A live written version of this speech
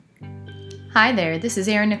Hi there, this is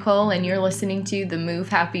Erin Nicole, and you're listening to the Move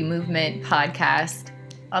Happy Movement podcast.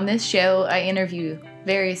 On this show, I interview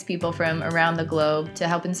various people from around the globe to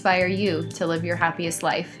help inspire you to live your happiest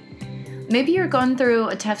life. Maybe you're going through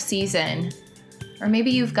a tough season, or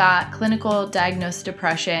maybe you've got clinical diagnosed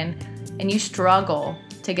depression and you struggle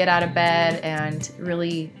to get out of bed and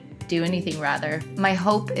really do anything, rather. My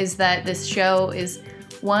hope is that this show is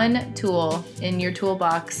one tool in your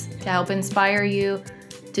toolbox to help inspire you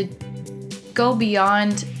to go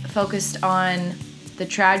beyond focused on the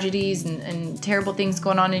tragedies and terrible things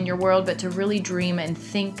going on in your world, but to really dream and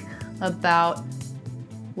think about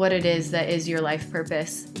what it is that is your life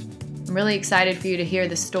purpose. I'm really excited for you to hear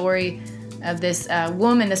the story of this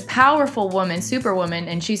woman, this powerful woman, superwoman,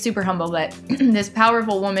 and she's super humble, but this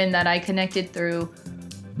powerful woman that I connected through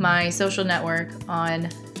my social network on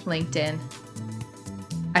LinkedIn.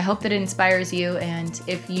 I hope that it inspires you, and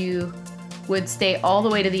if you would stay all the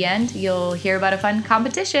way to the end, you'll hear about a fun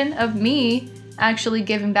competition of me actually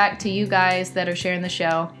giving back to you guys that are sharing the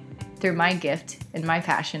show through my gift and my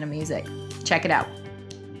passion of music. Check it out.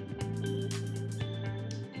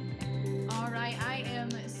 All right, I am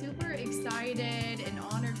super excited and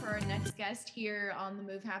honored for our next guest here on the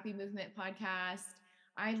Move Happy Movement podcast.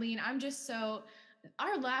 Eileen,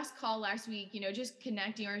 our last call last week, just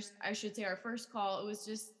connecting, or I should say our first call,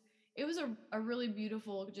 it was a really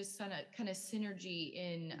beautiful, just kind of synergy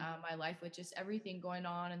in my life with just everything going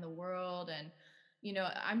on in the world. And,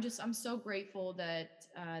 I'm so grateful that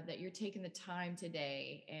you're taking the time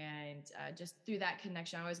today. And just through that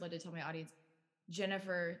connection, I always love to tell my audience,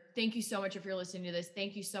 Jennifer, thank you so much if you're listening to this.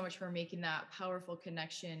 Thank you so much for making that powerful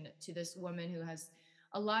connection to this woman who has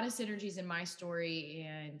a lot of synergies in my story.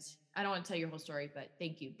 And I don't want to tell your whole story, but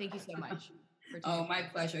thank you. Thank you so much for taking Oh, my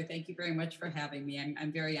pleasure. Thank you very much for having me.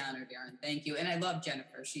 I'm very honored, Erin. Thank you. And I love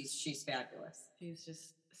Jennifer. She's fabulous. She's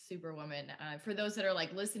just superwoman. For those that are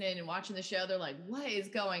like listening and watching the show, they're like, what is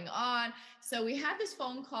going on? So we had this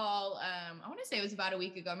phone call. I want to say it was about a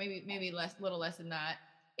week ago, maybe little less than that.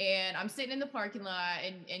 And I'm sitting in the parking lot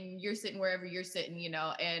and you're sitting wherever you're sitting,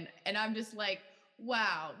 and I'm just like,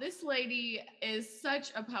 wow, this lady is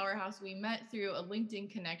such a powerhouse. We met through a LinkedIn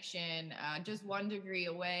connection, just 1 degree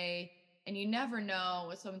away. And you never know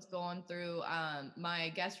what someone's going through. My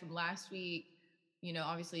guest from last week,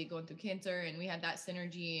 obviously going through cancer, and we had that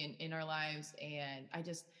synergy in our lives. And I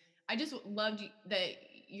just loved that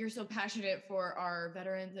you're so passionate for our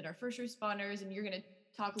veterans and our first responders, and you're going to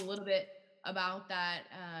talk a little bit about that.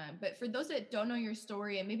 But for those that don't know your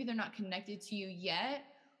story and maybe they're not connected to you yet,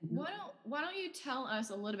 Mhm. why don't you tell us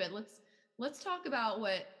a little bit? Let's talk about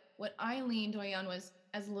what Eileen Doyon was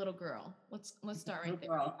as a little girl. Let's start right Little there.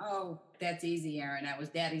 girl. Oh, that's easy, Erin. I was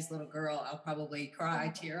daddy's little girl. I'll probably cry,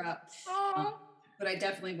 tear up. Um, Oh, but I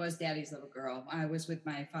definitely was daddy's little girl. I was with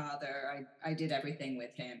my father. I did everything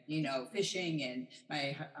with him, fishing, and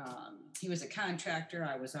he was a contractor.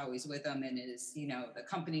 I was always with him in his, the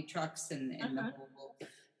company trucks and uh-huh.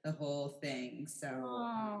 the whole thing. So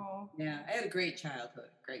Oh. yeah, I had a great childhood,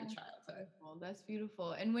 great That's childhood. beautiful. That's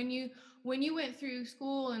beautiful. And when you went through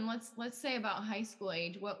school, and let's say about high school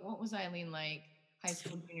age, what was Eileen like? High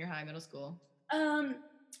school, junior high, middle school. Um,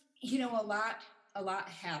 a lot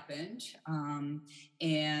happened.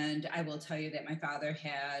 And I will tell you that my father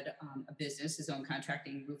had a business, his own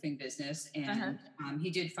contracting roofing business, Uh-huh. and he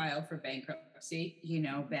did file for bankruptcy,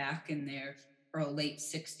 back in their late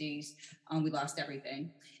 60s. We lost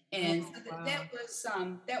everything. Oh And so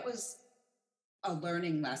wow. that was a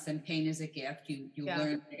learning lesson. Pain is a gift. You Yeah.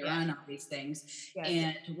 learn later Yes. on all these things. Yes.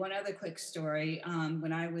 And one other quick story: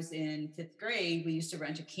 when I was in fifth grade, we used to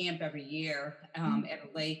rent a camp every year Mhm. at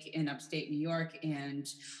a lake in upstate New York,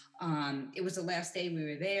 and it was the last day we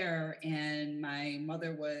were there, and my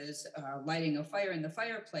mother was lighting a fire in the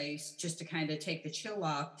fireplace just to kind of take the chill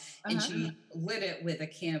off, and Uh-huh. she lit it with a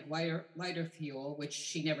can of lighter fuel, which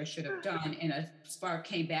she never should have done, and a spark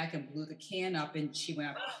came back and blew the can up, and she went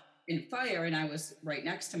up in fire, and I was right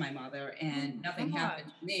next to my mother, Oh and my nothing happened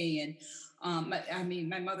gosh. to me. And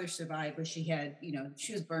my mother survived, but she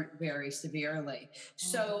was burnt very severely. Oh.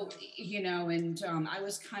 So, and I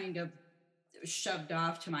was kind of shoved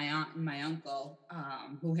off to my aunt and my uncle,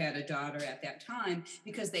 who had a daughter at that time,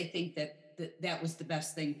 because they think that was the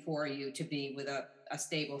best thing for you, to be with a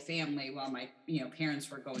stable family, while my parents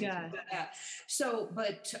were going through Yeah. that. So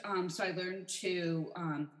I learned to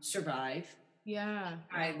survive. Yeah.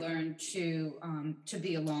 I Wow. learned to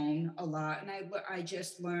be alone a lot, and I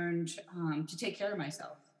just learned to take care of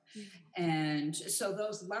myself. And so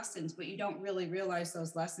those lessons, but you don't really realize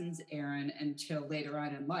those lessons, Erin, until later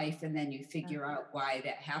on in life. And then you figure out why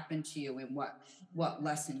that happened to you and what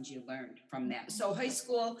lessons you learned from that. So high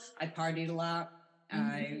school, I partied a lot.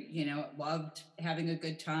 I, loved having a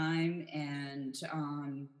good time and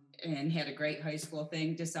had a great high school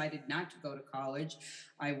thing. Decided not to go to college.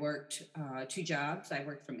 I worked 2 jobs. I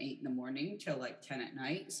worked from 8 in the morning till like 10 at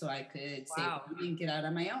night, so I could save Wow. money and get out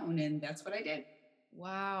on my own. And that's what I did.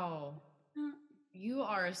 Wow. You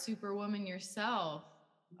are a superwoman yourself.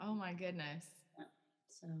 Oh my goodness.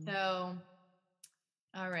 So,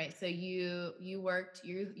 all right. So you worked,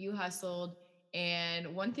 you hustled,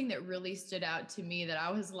 and one thing that really stood out to me that I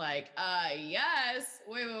was like, yes.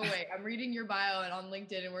 Wait. I'm reading your bio and on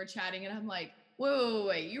LinkedIn and we're chatting and I'm like,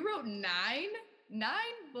 wait. You wrote nine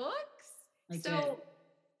books? I did.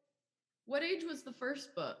 What age was the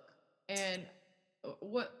first book? And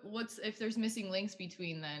what's if there's missing links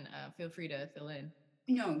between then feel free to fill in.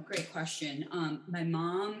 No, great question. My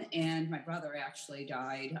mom and my brother actually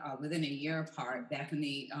died within a year apart back in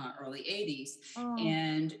the early 80s.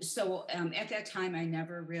 And so at that time, I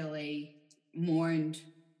never really mourned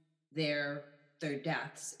their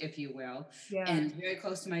deaths, if you will. Yeah. And very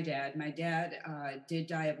close to my dad. My dad did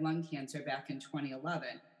die of lung cancer back in 2011.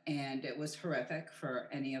 And it was horrific for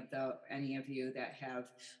any of you that have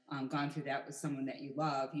gone through that with someone that you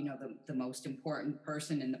love. The most important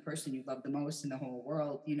person and the person you love the most in the whole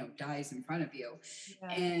world, dies in front of you. Yeah.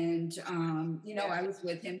 And I was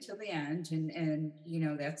with him till the end, and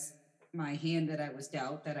that's my hand that I was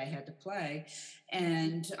dealt, that I had to play.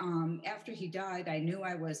 And after he died, I knew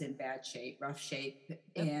I was in bad shape, rough shape.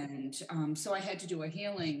 Yep. And so I had to do a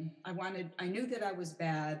healing. I knew that I was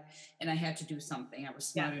bad and I had to do something. I was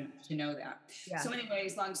smart enough to know that. Yeah. So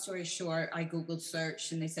anyways, long story short, I Googled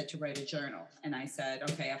search and they said to write a journal. And I said,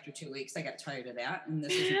 okay, after 2 weeks, I got tired of that. And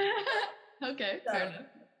this is okay. Fair enough.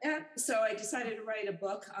 Yeah, so I decided to write a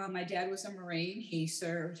book. My dad was a Marine. He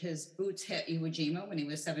served, his boots hit Iwo Jima when he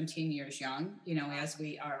was 17 years young, as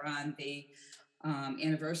we are on the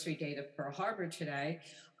anniversary date of Pearl Harbor today.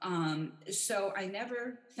 So I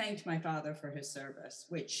never thanked my father for his service,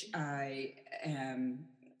 which I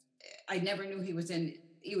never knew he was in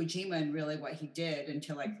Iwo Jima and really what he did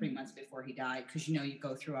until like 3 months before he died, because you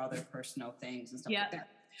go through all their personal things and stuff like that.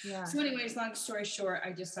 Yeah. So anyways, long story short,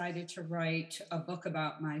 I decided to write a book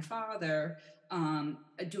about my father,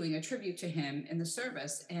 doing a tribute to him in the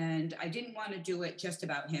service. And I didn't want to do it just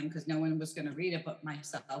about him because no one was going to read it but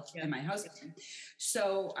myself and my husband.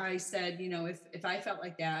 So I said, if I felt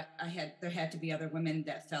like that, there had to be other women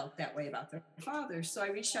that felt that way about their fathers. So I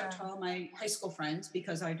reached out to all my high school friends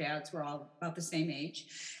because our dads were all about the same age.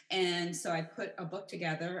 And so I put a book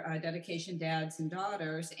together, Dedication Dads and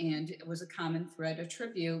Daughters, and it was a common thread, a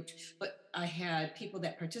tribute, but I had people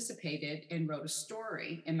that participated and wrote a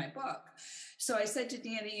story in my book. So I said to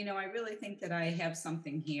Danny, I really think that I have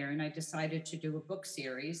something here. And I decided to do a book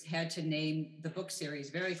series, had to name the book series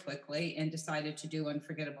very quickly, and decided to do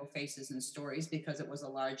Unforgettable Faces and Stories because it was a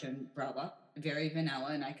large umbrella, very vanilla,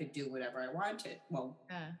 and I could do whatever I wanted. Well,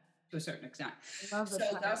 to a certain extent. So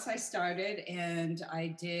thus I started, and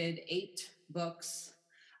I did 8 books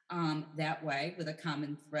that way with a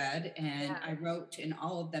common thread. And I wrote in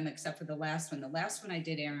all of them except for the last one. The last one I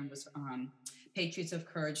did, Erin, was Patriots of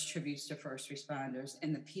Courage, Tributes to First Responders.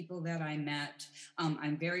 And the people that I met,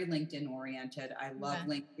 I'm very LinkedIn oriented. I love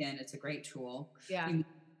LinkedIn. It's a great tool. Yeah.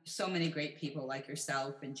 So many great people like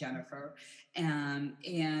yourself and Jennifer.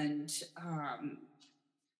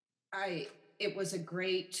 It was a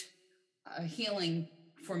great healing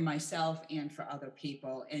for myself and for other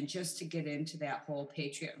people. And just to get into that whole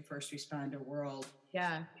patriot and first responder world.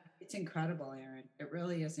 Yeah. It's incredible, Erin. It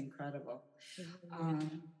really is incredible.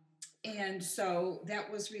 And so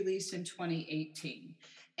that was released in 2018.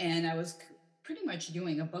 And I was pretty much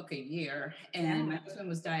doing a book a year. And my husband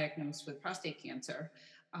was diagnosed with prostate cancer.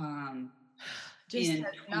 Just has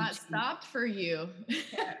not stopped for you.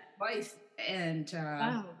 Twice. And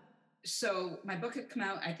so my book had come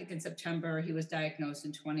out, I think, in September. He was diagnosed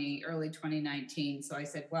in early 2019. So I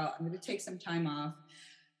said, well, I'm going to take some time off,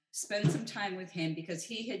 spend some time with him, because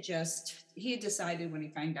he had decided when he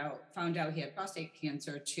found out he had prostate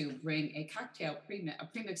cancer to bring a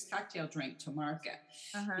premixed cocktail drink to market.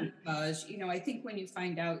 Because, I think when you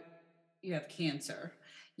find out you have cancer,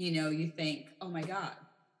 you think, oh my God,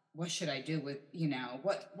 what should I do with,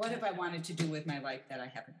 what have I wanted to do with my life that I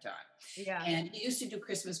haven't done? Yeah. And he used to do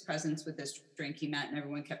Christmas presents with this drink he met, and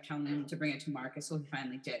everyone kept telling him to bring it to market. So he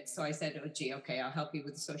finally did. So I said, oh, gee, okay, I'll help you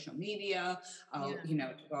with the social media. I'll, Yeah.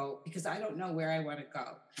 to go, because I don't know where I want to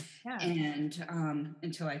go. Yeah. And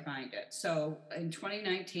until I find it. So in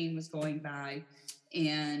 2019 was going by,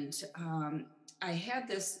 and I had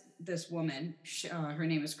this woman. Her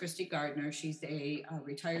name is Christy Gardner. She's a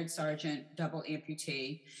retired sergeant, double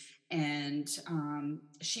amputee, and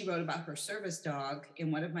she wrote about her service dog in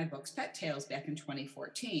one of my books, Pet Tales, back in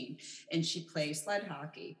 2014. And she plays sled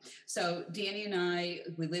hockey. So Danny and I,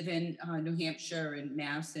 we live in New Hampshire, and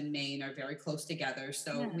Mass and Maine are very close together.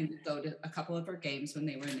 So we would go to a couple of her games when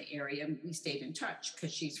they were in the area, and we stayed in touch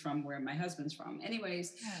because she's from where my husband's from.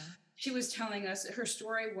 Anyways, she was telling us her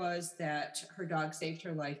story was that her dog saved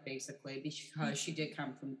her life, basically, because she did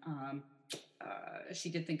come from, she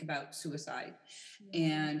did think about suicide.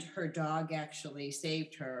 And her dog actually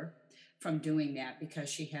saved her from doing that because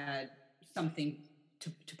she had something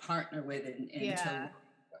to partner with and to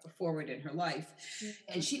look forward in her life.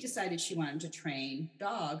 And she decided she wanted to train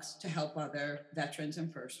dogs to help other veterans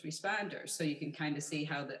and first responders. So you can kind of see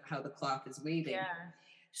how the cloth is weaving.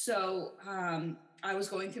 So I was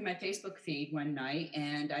going through my Facebook feed one night,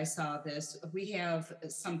 and I saw this. We have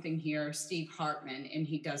something here, Steve Hartman, and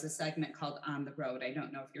he does a segment called On the Road. I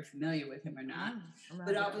don't know if you're familiar with him or not,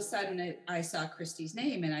 but all of a sudden I saw Christy's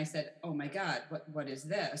name, and I said, oh my God, what is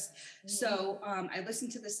this? So I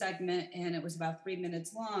listened to the segment, and it was about 3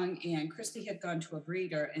 minutes long, and Christy had gone to a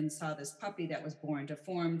breeder and saw this puppy that was born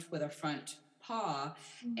deformed with a front paw.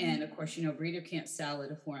 And of course, breeder can't sell a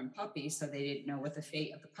deformed puppy, so they didn't know what the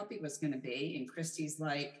fate of the puppy was going to be. And Christy's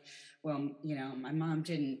like, well, my mom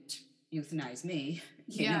didn't euthanize me,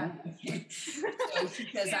 know. So she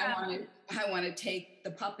says, I want to take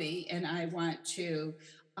the puppy, and I want to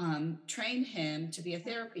train him to be a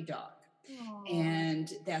therapy dog.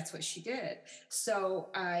 And that's what she did. So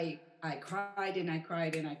I cried and I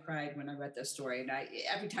cried and I cried when I read this story. And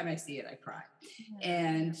every time I see it, I cry.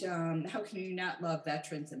 And how can you not love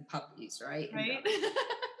veterans and puppies, right? Right.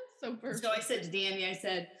 So perfect. So I said to Danny, I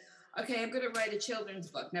said, okay, I'm going to write a children's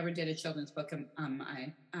book. Never did a children's book in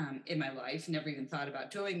my life. Never even thought about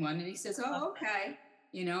doing one. And he says, oh, okay.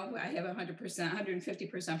 I have 100%,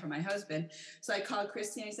 150% from my husband. So I called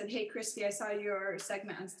Christy and I said, hey, Christy, I saw your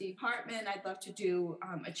segment on Steve Hartman. I'd love to do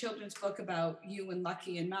a children's book about you and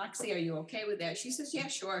Lucky and Moxie. Are you okay with that? She says, yeah,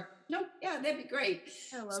 sure. No, yeah, that'd be great.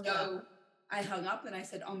 I love that. I hung up and I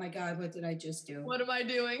said, oh my God, what did I just do? What am I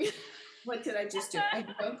doing? What did I just do? I have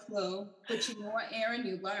no clue. But you know what, Erin?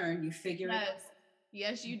 You learn, you figure it out.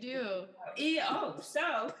 Yes, you do.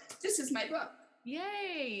 So this is my book.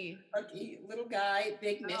 Yay. Lucky little guy,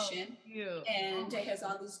 big mission. And it has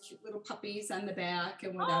all these cute little puppies on the back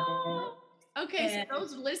and whatever. Okay, so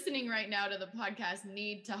those listening right now to the podcast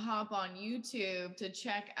need to hop on YouTube to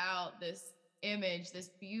check out this image, this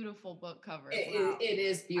beautiful book cover. It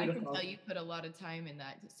is beautiful. I can tell you put a lot of time in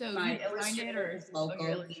that. So my illustrator is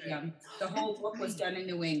local. The whole book was done in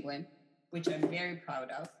New England, which I'm very proud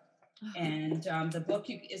of. And the book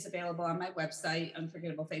is available on my website,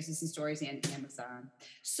 Unforgettable Faces and Stories, and Amazon.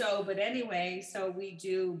 So we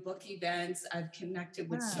do book events. I've connected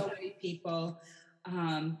with so many people,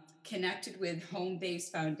 connected with Home Base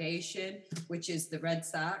Foundation, which is the Red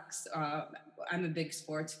Sox. I'm a big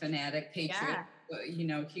sports fanatic, Patriot,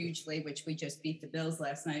 hugely, which we just beat the Bills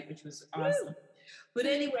last night, which was awesome. Woo! But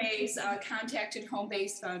anyways, contacted Home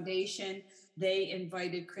Base Foundation. They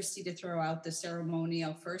invited Christy to throw out the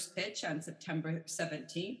ceremonial first pitch on September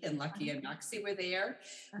 17th, and Lucky and Moxie were there.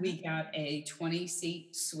 We got a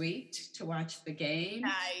 20-seat suite to watch the game.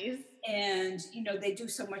 Nice. And, they do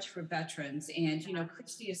so much for veterans. And,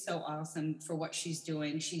 Christy is so awesome for what she's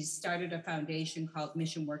doing. She's started a foundation called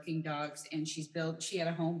Mission Working Dogs, and she had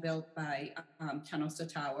a home built by Tunnels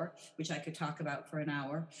Tower, which I could talk about for an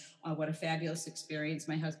hour. What a fabulous experience.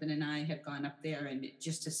 My husband and I had gone up there, and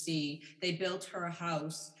just to see, they built her a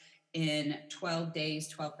house in 12 days,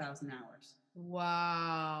 12,000 hours.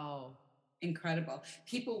 Wow. Incredible.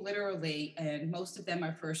 People literally, and most of them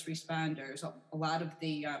are first responders. A lot of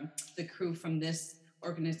the crew from this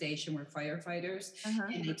organization were firefighters,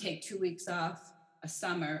 and they take 2 weeks off a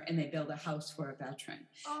summer and they build a house for a veteran.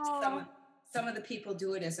 Some of the people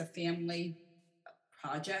do it as a family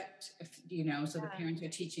project, so the parents are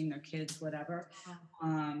teaching their kids whatever,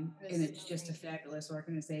 and it's just a fabulous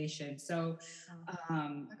organization. So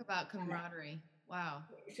talk about camaraderie. Wow.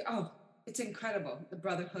 It's incredible, the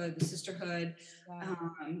brotherhood, the sisterhood.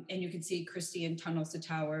 And you can see Christy in Tunnels to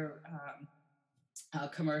Tower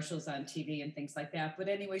commercials on TV and things like that. But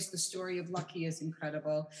anyways, the story of Lucky is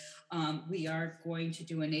incredible. We are going to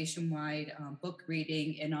do a nationwide book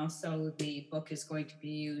reading, and also the book is going to be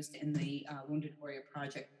used in the Wounded Warrior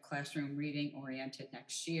Project classroom reading oriented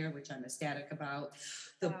next year, which I'm ecstatic about.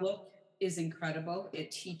 The book is incredible.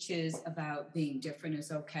 It teaches about being different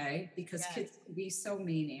is okay, because kids can be so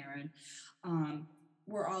mean, Erin.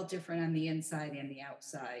 We're all different on the inside and the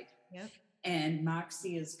outside. Yep. And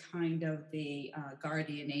Moxie is kind of the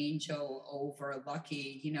guardian angel over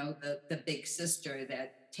Lucky, the big sister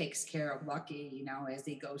that takes care of Lucky, as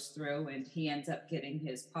he goes through, and he ends up getting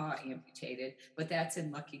his paw amputated, but that's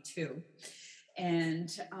in Lucky too. And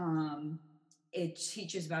it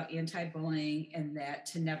teaches about anti-bullying and that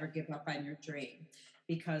to never give up on your dream,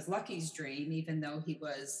 because Lucky's dream, even though he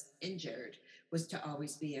was injured, was to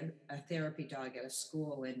always be a therapy dog at a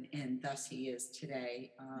school, and thus he is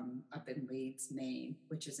today up in Leeds, Maine,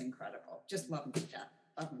 which is incredible. Just love him to death.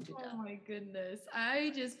 Love him to death. Oh my goodness.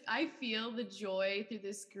 I feel the joy through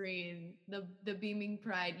the screen, the beaming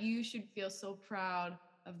pride. You should feel so proud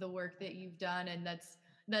of the work that you've done. And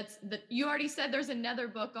you already said there's another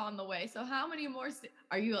book on the way. So how many more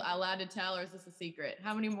are you allowed to tell, or is this a secret?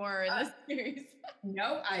 How many more are in this series?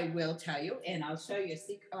 No, I will tell you, and I'll show you a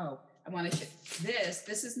secret. Oh, I want to show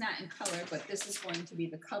this is not in color, but this is going to be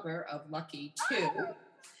the cover of Lucky 2.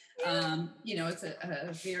 It's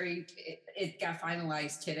a very, it got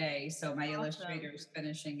finalized today, so my illustrator is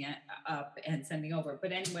finishing it up and sending over.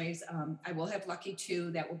 But anyways, I will have Lucky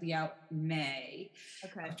 2 that will be out May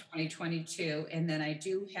of 2022, and then I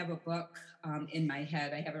do have a book in my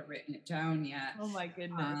head. I haven't written it down yet. Oh my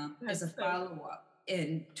goodness! As a follow-up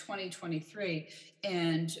in 2023,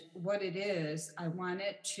 and what it is, I want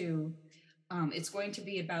it to. It's going to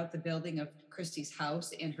be about the building of Christy's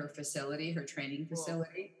house and her facility, her training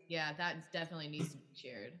facility. Yeah, that definitely needs to be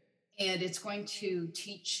shared. And it's going to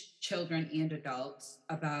teach children and adults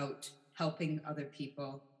about helping other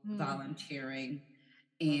people, volunteering,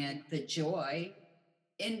 and the joy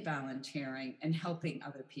in volunteering and helping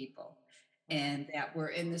other people. And that we're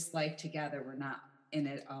in this life together. We're not in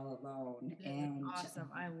it all alone. And awesome.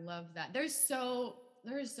 I love that. There is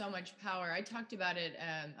so much power. I talked about it,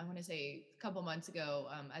 I want to say a couple months ago,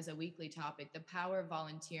 as a weekly topic, the power of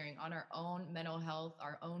volunteering on our own mental health,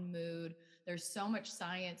 our own mood. There's so much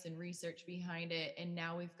science and research behind it. And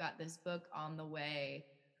now we've got this book on the way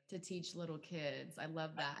to teach little kids. I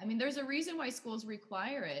love that. I mean, there's a reason why schools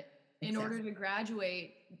require it in order to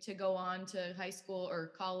graduate, to go on to high school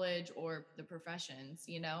or college or the professions.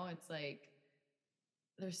 It's like,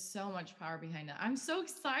 there's so much power behind that. I'm so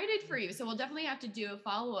excited for you. So we'll definitely have to do a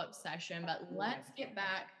follow-up session, but let's get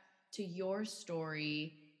back to your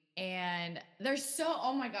story. And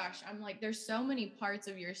oh my gosh, there's so many parts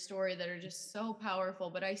of your story that are just so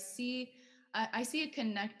powerful, but I see a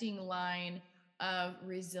connecting line of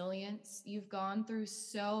resilience. You've gone through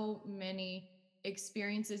so many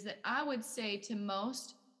experiences that I would say to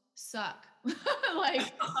most suck.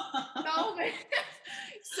 Like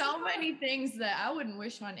so many things that I wouldn't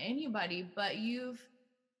wish on anybody, but you've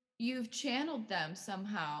channeled them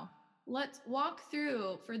somehow. Let's walk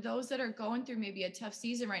through, for those that are going through maybe a tough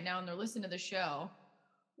season right now and they're listening to the show,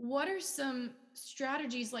 what are some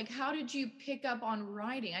strategies? Like, how did you pick up on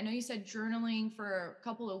writing? I know you said journaling for a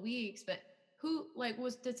couple of weeks, but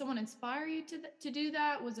did someone inspire you to do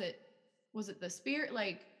that? Was it the spirit?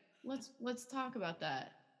 Like, let's talk about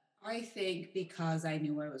that. I think because I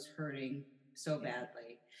knew I was hurting so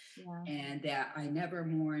badly, and that I never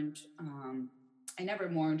mourned. I never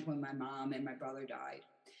mourned when my mom and my brother died,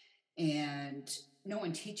 and no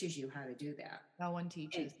one teaches you how to do that. No one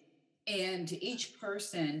teaches. And each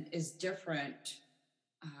person is different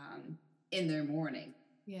in their mourning.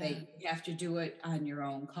 Yeah. You have to do it on your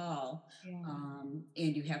own call, and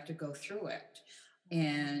you have to go through it.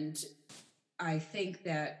 And I think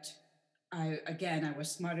that I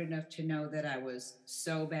was smart enough to know that I was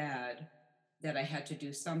so bad that I had to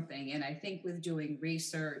do something. And I think with doing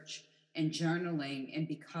research and journaling, and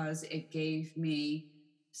because it gave me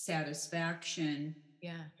satisfaction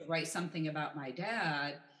to write something about my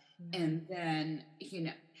dad, and then,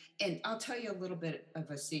 and I'll tell you a little bit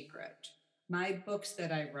of a secret. My books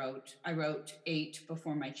that I wrote 8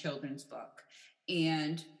 before my children's book.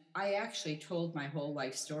 And I actually told my whole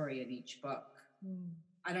life story in each book.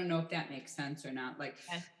 I don't know if that makes sense or not. Like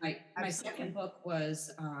my second book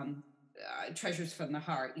was Treasures from the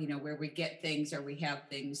Heart, where we get things or we have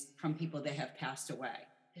things from people that have passed away.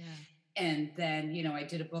 Yeah. And then, I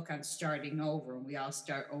did a book on starting over, and we all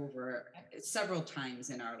start over several times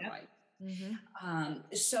in our life.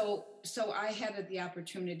 So I had the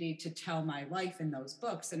opportunity to tell my life in those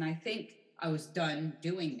books. And I think I was done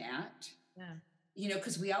doing that. Yeah.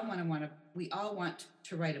 Because we all want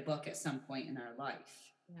to write a book at some point in our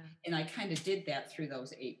life. Yeah. And I kind of did that through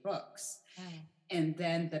those 8 books. Oh. And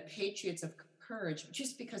then the Patriots of Courage,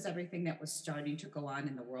 just because everything that was starting to go on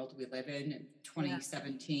in the world we live in Yeah.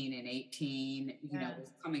 2017 and 18, Yeah.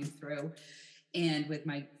 was coming through. And with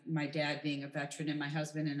my dad being a veteran, and my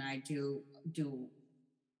husband and I do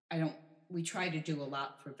I don't we try to do a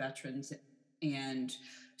lot for veterans. And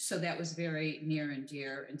so that was very near and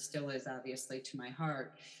dear, and still is, obviously, to my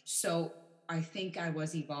heart. So I think I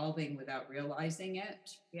was evolving without realizing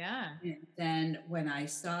it. Yeah. And then when I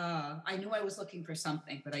knew I was looking for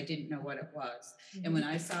something, but I didn't know what it was. And when Mhm.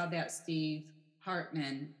 I saw that Steve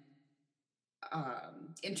Hartman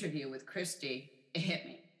interview with Christy, it hit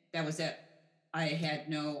me. That was it. I had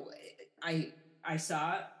no, I, I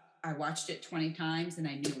saw it. I watched it 20 times, and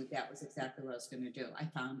I knew that was exactly what I was going to do. I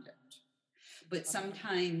found it. But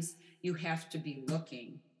sometimes you have to be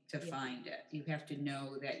looking to Yeah. find it. You have to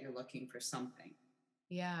know that you're looking for something.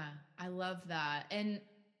 Yeah, I love that. And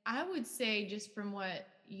I would say, just from what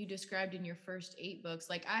you described in your first 8 books,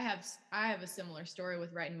 like I have a similar story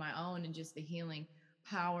with writing my own, and just the healing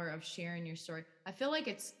power of sharing your story. I feel like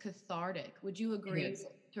it's cathartic. Would you It agree is.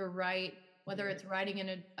 to write, whether it's writing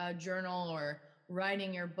in a journal, or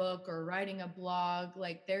writing your book, or writing a blog,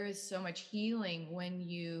 like there is so much healing when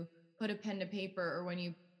you put a pen to paper, or when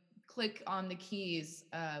you click on the keys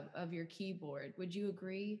of your keyboard. Would you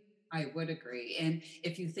agree? I would agree. And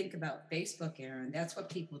if you think about Facebook, Aaron, that's what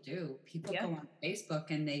people do. People Yeah. go on Facebook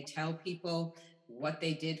and they tell people what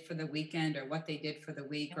they did for the weekend, or what they did for the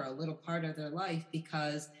week, or a little part of their life,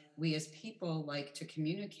 because we as people like to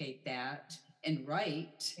communicate that and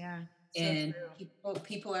write. Yeah, so And true.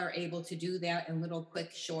 people are able to do that in little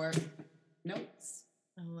quick short notes.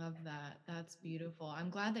 I love that. That's beautiful. I'm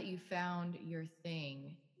glad that you found your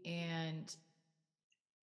thing. And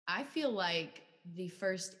I feel like the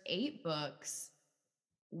first 8 books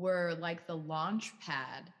were like the launch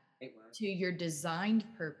pad They were. to your designed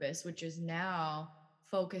purpose, which is now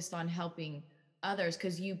focused on helping others,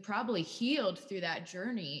 because you probably healed through that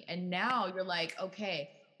journey. And now you're like, okay,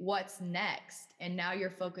 what's next? And now you're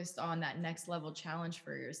focused on that next level challenge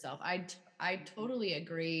for yourself. I totally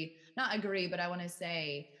agree. Not agree, but I want to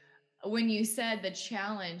say, when you said the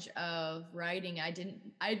challenge of writing, I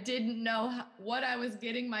didn't know what I was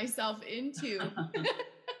getting myself into.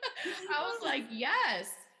 I was like, yes,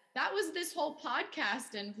 that was this whole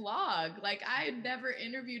podcast and vlog. Like, I had never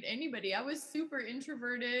interviewed anybody. I was super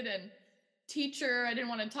introverted and teacher. I didn't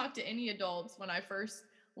want to talk to any adults when I first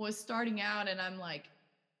was starting out. And I'm like,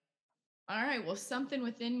 all right, well, something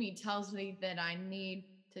within me tells me that I need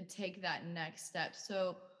to take that next step.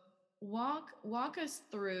 So walk us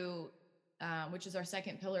through, which is our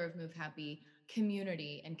second pillar of Move Happy,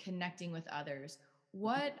 community and connecting with others.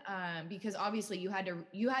 What Because obviously you had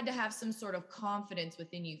to have some sort of confidence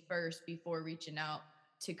within you first before reaching out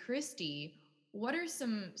to Christy. What are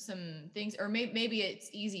some things, or maybe it's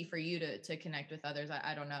easy for you to connect with others.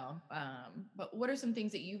 I don't know. But what are some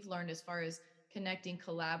things that you've learned as far as connecting,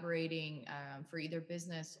 collaborating, for either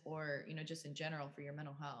business, or just in general for your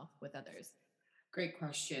mental health with others? Great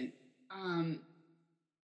question. Um,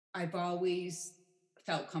 I've always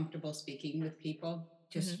felt comfortable speaking with people,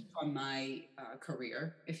 just Hmm. from my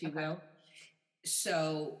career, if you Okay. will.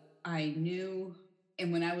 So I knew,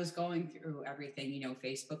 and when I was going through everything,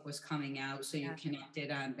 Facebook was coming out. So you Yeah.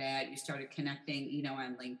 connected on that. You started connecting,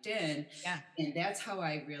 on LinkedIn. Yeah. And that's how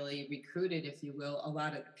I really recruited, if you will, a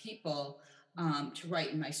lot of the people to write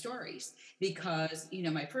in my stories. Because,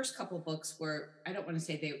 my first couple books were, I don't want to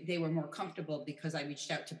say they were more comfortable, because I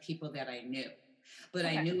reached out to people that I knew. But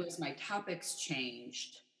I Okay. knew as my topics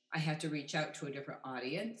changed, I had to reach out to a different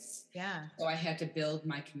audience. Yeah. So I had to build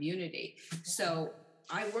my community. So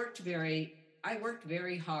I worked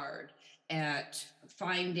very hard at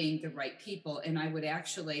finding the right people, and I would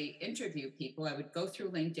actually interview people. I would go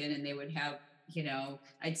through LinkedIn, and they would have,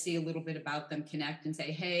 I'd see a little bit about them, connect, and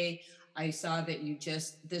say, "Hey, I saw that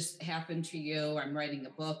this happened to you. I'm writing a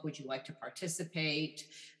book. Would you like to participate?"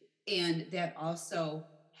 And that also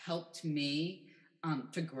helped me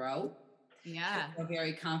to grow, to Yeah. feel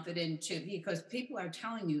very confident too, because people are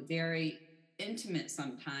telling you very intimate,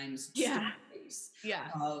 sometimes, Yeah. stories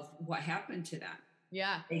Yeah. of what happened to them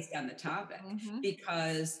Yeah. based on the topic. Hmm.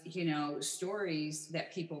 Because, stories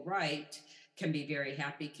that people write can be very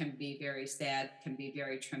happy, can be very sad, can be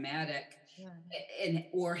very traumatic, Yeah. and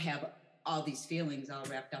or have all these feelings all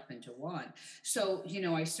wrapped up into one. So,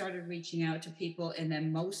 I started reaching out to people, and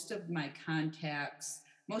then most of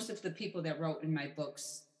the people that wrote in my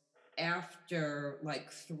books after like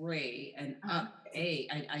 3 and Uh-huh. up to 8,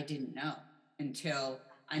 I didn't know. until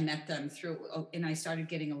I met them through, and I started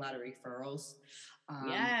getting a lot of referrals.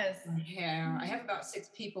 Yes. Yeah, I have about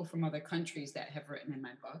 6 people from other countries that have written in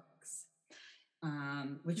my books,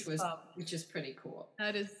 which is pretty cool.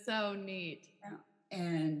 That is so neat. Yeah.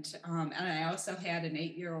 And I also had an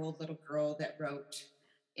 8-year-old little girl that wrote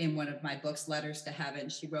in one of my books, Letters to Heaven.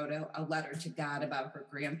 She wrote a letter to God about her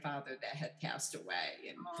grandfather that had passed away,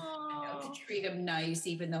 and to treat him nice,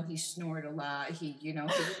 even though he snored a lot. He, That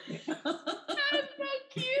is so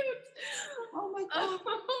cute. Oh my God.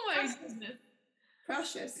 Oh my goodness.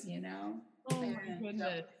 Precious, Oh my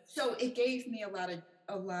goodness. So it gave me a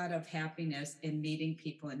lot of happiness in meeting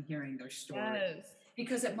people and hearing their stories. Yes.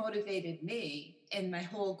 Because it motivated me, and my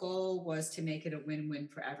whole goal was to make it a win-win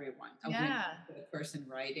for everyone. A win for the person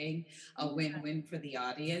writing, a win-win for the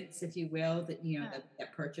audience, if you will, that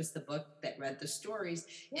purchased the book, that read the stories,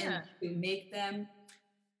 and to make them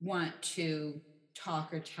want to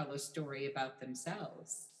talk or tell a story about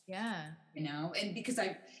themselves. Yeah. And because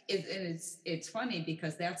it's funny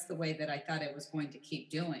because that's the way that I thought I was going to keep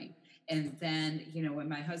doing. And then, when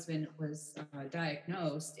my husband was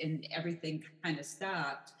diagnosed and everything kind of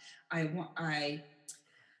stopped, I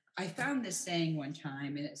found this saying one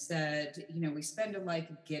time, and it said, we spend a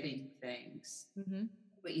life getting things,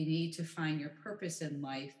 but you need to find your purpose in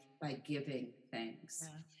life by giving things.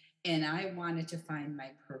 Yeah. And I wanted to find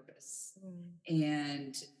my purpose,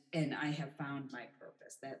 and I have found my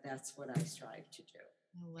purpose. That's what I strive to do.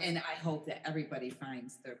 And I hope that everybody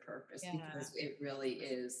finds their purpose, because it really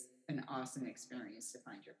is an awesome experience to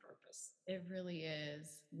find your purpose. It really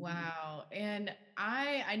is. Wow. And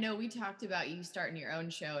I know we talked about you starting your own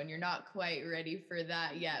show, and you're not quite ready for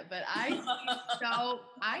that yet, but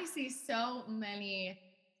I see so many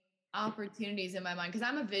opportunities in my mind, because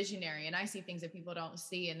I'm a visionary and I see things that people don't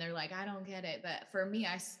see, and they're like, I don't get it. But for me,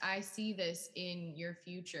 I see this in your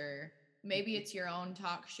future. Maybe it's your own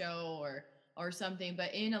talk show or something,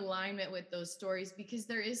 but in alignment with those stories, because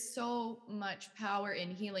there is so much power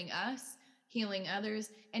in healing us, healing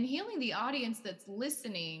others, and healing the audience that's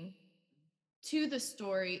listening to the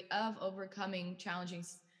story of overcoming challenging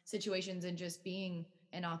situations and just being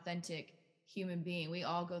an authentic human being. We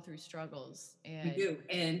all go through struggles. And we do.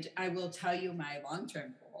 And I will tell you my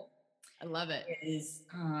long-term goal. I love it. Is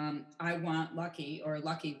I want Lucky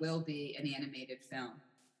will be an animated film.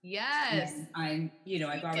 Yes. And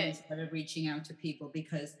I've already started reaching out to people,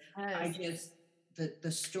 because I just,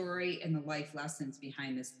 the story and the life lessons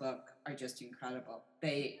behind this book are just incredible.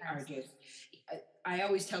 They are just, I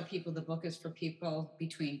always tell people the book is for people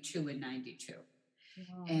between 2 and 92.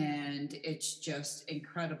 Wow. And it's just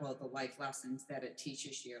incredible, the life lessons that it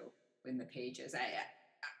teaches you in the pages.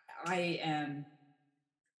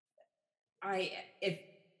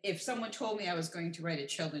 If someone told me I was going to write a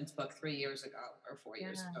children's book 3 years ago or 4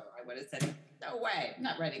 years ago, I would have said, no way, I'm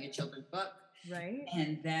not writing a children's book. Right.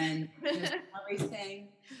 And then everything,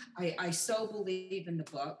 I so believe in the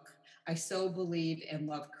book. I so believe and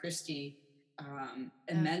love Christy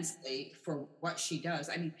immensely for what she does.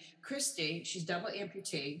 I mean, Christy, she's double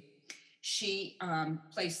amputee. She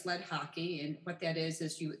plays sled hockey, and what that is the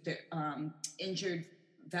injured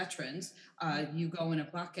veterans, you go in a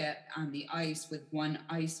bucket on the ice with one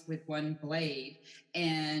blade,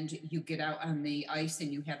 and you get out on the ice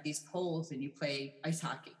and you have these poles and you play ice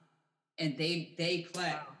hockey, and they play.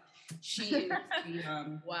 Wow. She is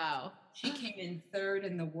wow. She came in third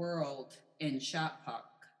in the world in shot puck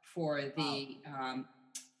for the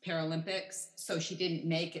Paralympics. So she didn't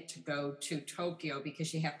make it to go to Tokyo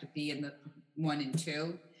because you have to be in the 1 and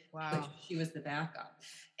 2. Wow. But she was the backup.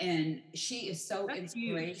 And she is so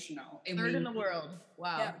inspirational. And third in the world.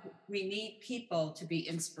 Wow. Yeah, we need people to be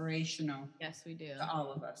inspirational. Yes, we do. To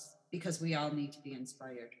all of us, because we all need to be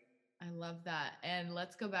inspired. I love that. And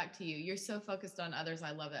let's go back to you. You're so focused on others.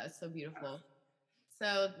 I love that. It's so beautiful.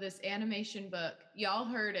 So this animation book, y'all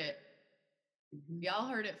heard it. Y'all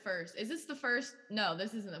heard it first. Is this the first? No,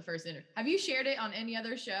 this isn't the first interview. Have you shared it on any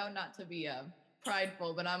other show? Not to be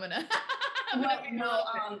prideful, but I'm gonna. I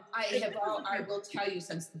will tell you,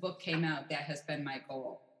 since the book came out, that has been my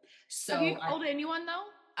goal. So have you told anyone though?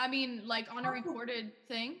 I mean, like on a recorded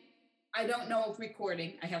thing? I don't know if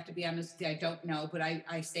recording. I have to be honest with you, I don't know, but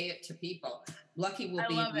I say it to people. Lucky will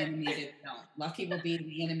be in the animated film. Lucky will be in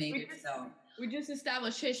the animated film. We just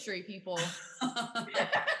established history, people.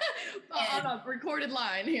 On a recorded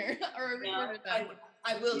line here. Or a recorded line.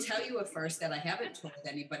 I will tell you at first that I haven't told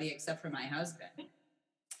anybody except for my husband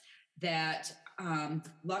that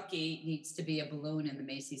Lucky needs to be a balloon in the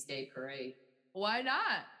Macy's Day Parade. Why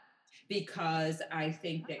not? Because I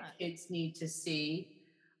think that kids need to see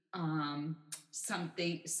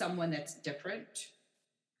someone that's different,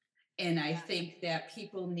 And I think that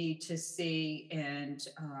people need to see and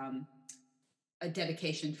a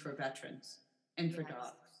dedication for veterans and for Yes.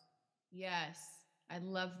 dogs. Yes. I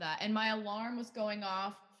love that. And my alarm was going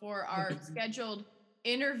off for our scheduled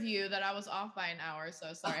interview that I was off by an hour.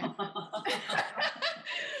 So sorry.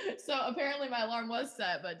 So apparently my alarm was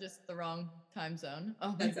set, but just the wrong time zone.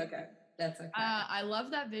 Oh my That's okay. That's okay. I love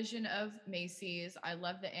that vision of Macy's. I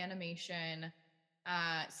love the animation.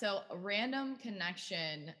 So a random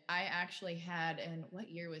connection I actually had in what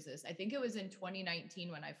year was this? I think it was in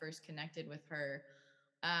 2019 when I first connected with her.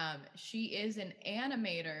 She is an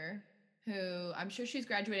animator who I'm sure she's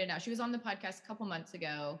graduated now. She was on the podcast a couple months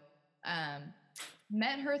ago.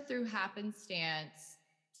 Met her through happenstance,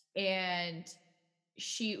 and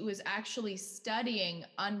she was actually studying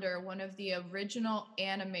under one of the original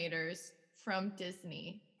animators from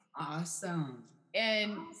Disney. Awesome.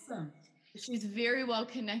 And Awesome. she's very well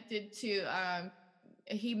connected to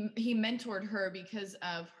he mentored her because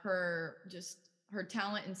of her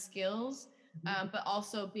talent and skills, but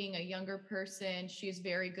also being a younger person. She's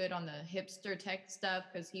very good on the hipster tech stuff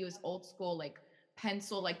because he was old school, like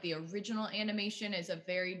pencil, like the original animation is a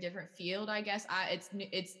very different field, I guess.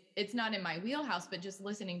 It's not in my wheelhouse, but just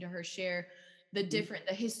listening to her share the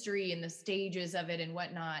history and the stages of it and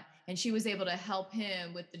whatnot, and she was able to help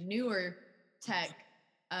him with the newer tech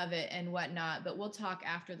of it and whatnot. But we'll talk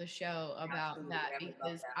after the show about Absolutely. that, I would love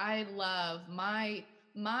because that. I love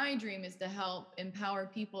my dream is to help empower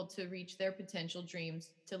people to reach their potential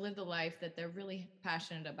dreams, to live the life that they're really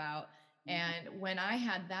passionate about. And when I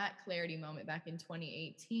had that clarity moment back in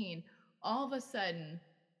 2018, all of a sudden,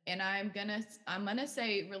 and I'm gonna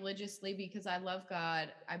say religiously, because I love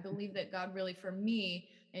God, I believe that God really, for me,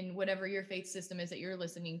 and whatever your faith system is that you're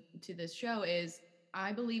listening to this show is,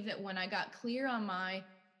 I believe that when I got clear on my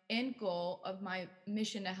end goal of my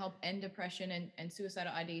mission to help end depression and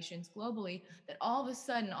suicidal ideations globally, that all of a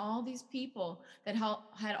sudden, all these people that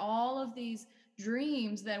had all of these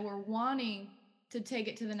dreams that were wanting to take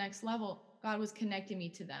it to the next level, God was connecting me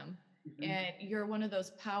to them. And you're one of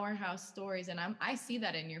those powerhouse stories, and I see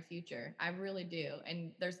that in your future. I really do.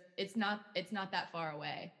 And it's not that far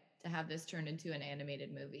away to have this turned into an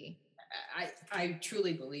animated movie. I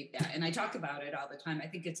truly believe that. And I talk about it all the time. I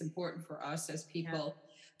think it's important for us as people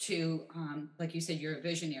to, like you said, you're a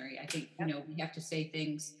visionary. I think, we have to say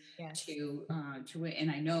things to it.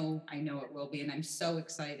 And I know it will be. And I'm so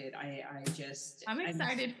excited. I'm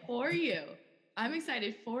excited for you. I'm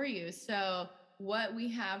excited for you. So what we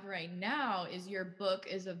have right now is your book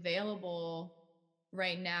is available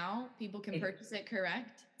right now. People can purchase it,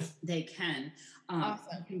 correct? They can.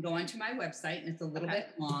 Awesome. You can go onto my website, and it's a little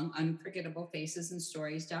bit long,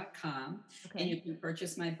 unforgettablefacesandsstories.com. And you can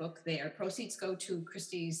purchase my book there. Proceeds go to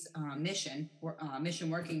Christy's mission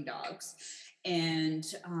Working Dogs. And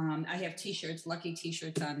I have t-shirts, lucky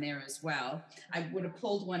t-shirts on there as well. I would have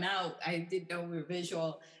pulled one out. I didn't know we were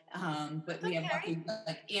visual. But we have lucky,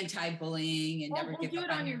 like anti-bullying and never give do up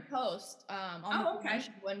it on your post. okay.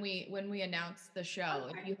 When we announce the show,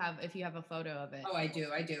 if you have a photo of it. Oh, I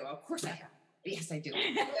do. Of course I have. Yes, I do.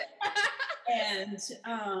 And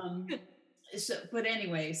but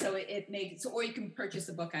anyway, so it makes, or you can purchase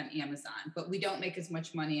a book on Amazon, but we don't make as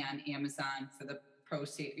much money on Amazon for the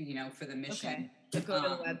proceed, for the mission. Okay. So go to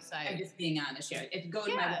the website. I'm just being honest here. If you go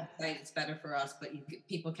to my website, it's better for us, but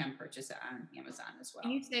people can purchase it on Amazon as well.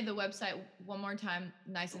 Can you say the website one more time,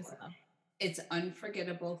 nice and slow? It's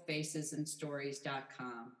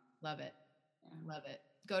unforgettablefacesandsstories.com. Love it. Yeah. Love it.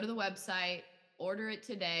 Go to the website, order it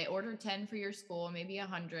today, order 10 for your school, maybe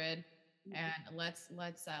 100. And let's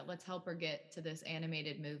help her get to this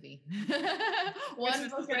animated movie. One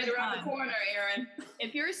book right around the corner, Erin.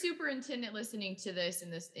 If you're a superintendent listening to this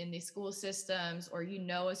in the school systems, or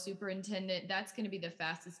a superintendent, that's going to be the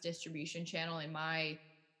fastest distribution channel in my.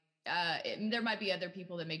 There might be other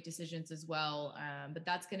people that make decisions as well, but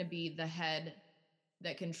that's going to be the head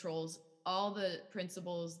that controls all the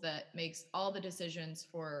principals, that makes all the decisions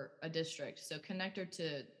for a district. So connect her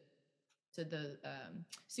to the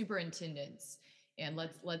superintendents, and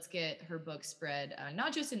let's get her book spread,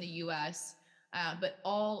 not just in the U.S., but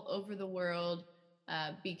all over the world,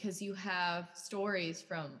 because you have stories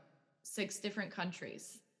from 6 different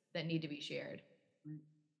countries that need to be shared.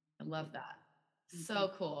 I love that.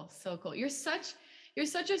 So cool. You're such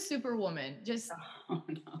a superwoman. Just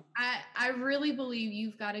I really believe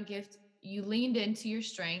you've got a gift. You leaned into your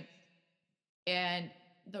strength, and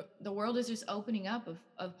the world is just opening up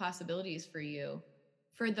of possibilities for you.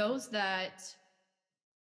 For those that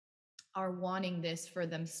are wanting this for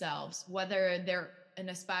themselves, whether they're an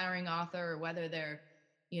aspiring author or whether they're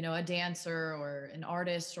a dancer or an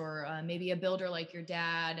artist or maybe a builder like your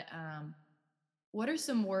dad, what are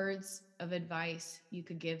some words of advice you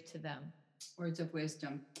could give to them? Words of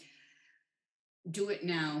wisdom. Do it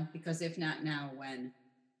now, because if not now, when?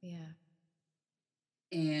 Yeah.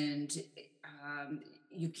 And um,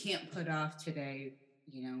 you can't put off today,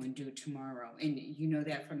 and do tomorrow. And you know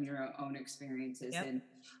that from your own experiences. Yep. And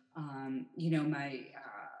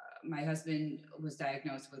my husband was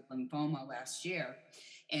diagnosed with lymphoma last year,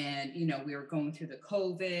 and we were going through the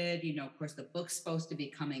COVID. Of course, the book's supposed to be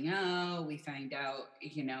coming out. We find out,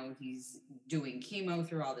 he's doing chemo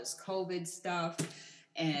through all this COVID stuff,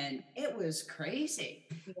 and it was crazy.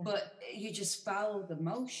 Yeah. But you just follow the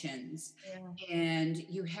motions, Yeah. and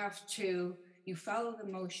you follow the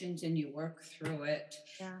motions and you work through it.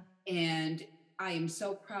 Yeah. And I am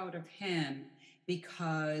so proud of him,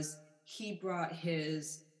 because he brought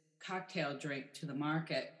his cocktail drink to the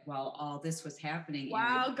market while all this was happening.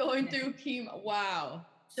 Wow, going through chemo. Wow.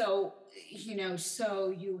 So so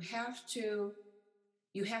you have to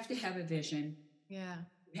have a vision. Yeah.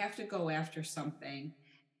 You have to go after something,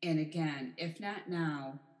 and again, if not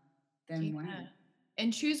now, then Yeah. when?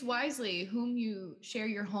 And choose wisely whom you share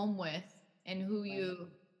your home with and who Right.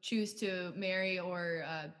 you choose to marry or,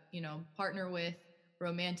 partner with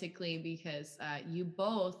romantically because you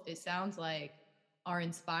both, it sounds like, are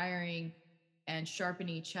inspiring and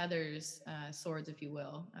sharpening each other's swords, if you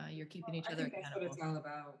will. You're keeping each I other think that's what it's accountable.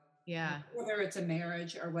 all about. Yeah. Whether it's a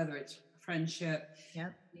marriage or whether it's friendship,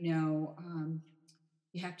 Yep. you know, um,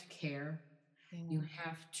 you have to care. You Yeah.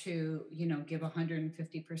 have to, give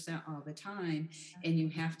 150% all the time. And you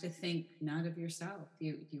have to think not of yourself.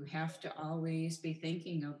 You have to always be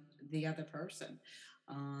thinking of the other person.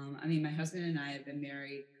 I mean, my husband and I have been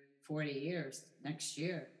married 40 years next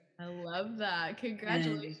year. I love that. And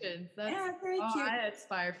Congratulations. yeah, Oh, thank you. I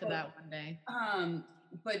aspire for But that one day. Um,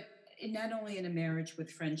 but not only in a marriage,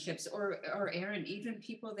 with friendships, or Aaron, even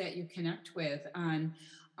people that you connect with on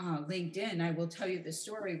LinkedIn. I will tell you the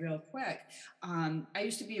story real quick. I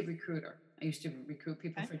used to be a recruiter. I used to recruit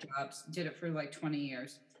people Okay. for jobs. Did it for like 20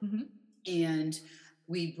 years, Hmm. and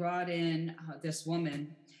we brought in this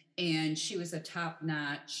woman, and she was a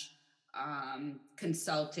top-notch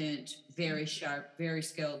consultant, very sharp, very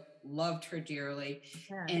skilled, loved her dearly.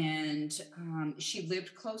 Yeah. And she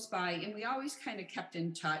lived close by, and we always kind of kept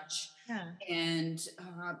in touch, Yeah. and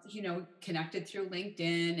connected through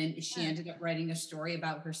LinkedIn. And she Yeah. ended up writing a story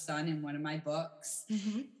about her son in one of my books.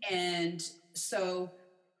 Hmm. And so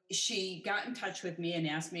she got in touch with me and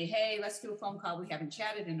asked me, "Hey, let's do a phone call. We haven't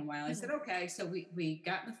chatted in a while." I said, "Okay." So we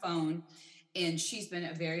got on the phone, and she's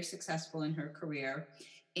been very successful in her career.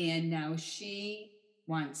 And now she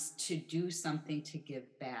wants to do something to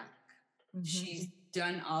give back. Hmm. She's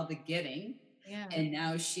done all the getting, Yeah. and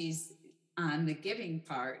now she's on the giving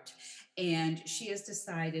part. And she has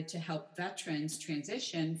decided to help veterans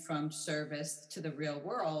transition from service to the real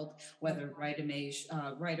world, whether write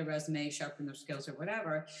a resume, sharpen their skills, or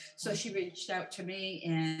whatever. So she reached out to me,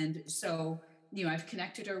 and so I've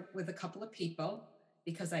connected her with a couple of people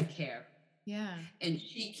because I care, Yeah. and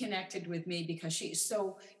she connected with me because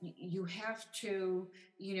you have to,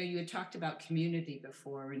 you had talked about community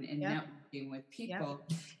before, and Yep. networking with Yep. people.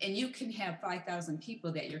 And you can have 5,000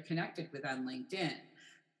 people that you're connected with on LinkedIn,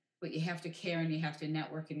 but you have to care, and you have to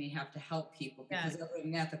network, and you have to help people, Yeah. because other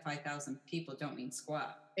than that, the 5,000 people don't mean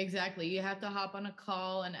squat. Exactly. You have to hop on a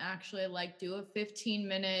call and actually like do a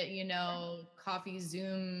 15-minute, coffee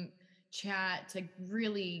Zoom chat to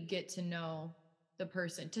really get to know the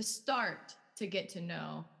person, to start to get to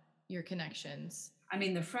know your connections. I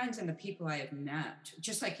mean, the friends and the people I have met,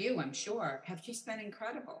 just like you, I'm sure, have just been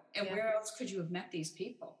incredible. And Yeah. where else could you have met these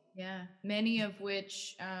people? Yeah. Many of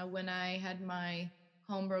which, when I had my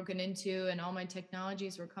home broken into and all my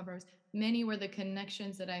technologies were compromised, many were the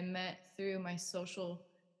connections that I met through my social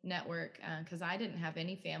network because I didn't have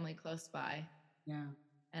any family close by. Yeah.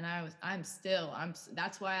 And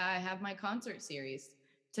that's why I have my concert series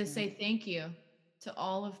to Yeah. say thank you to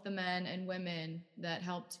all of the men and women that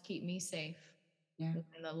helped keep me safe Yeah.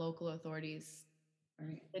 when the local authorities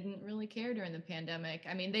Right. didn't really care during the pandemic.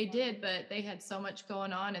 I mean, they did, but they had so much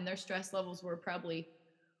going on and their stress levels were probably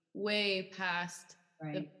way past the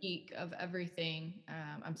Right. peak of everything.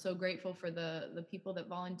 I'm so grateful for the people that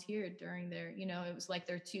volunteered during it was like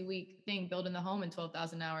their 2 week thing, building the home in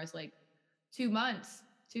 12,000 hours, like 2 months,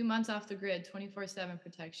 2 months off the grid, 24/7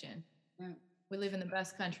 protection. Yeah. We live in the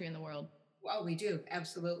best country in the world. Well, we do,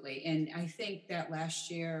 absolutely. And I think that last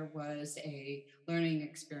year was a learning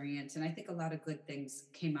experience. And I think a lot of good things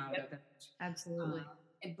came out Yep, of it. Uh, absolutely.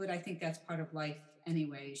 but I think that's part of life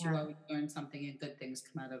anyways. You Yeah. always learn something and good things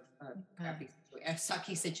come out of Yeah.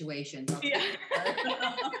 sucky situations. I'll Yeah. tell you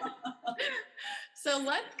that. So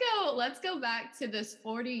let's go back to this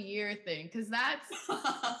 40-year thing, because that's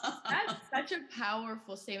such a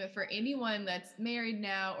powerful statement for anyone that's married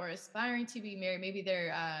now or aspiring to be married. Maybe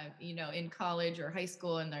they're in college or high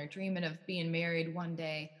school and they're dreaming of being married one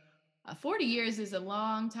day. 40 years is a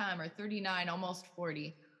long time, or 39, almost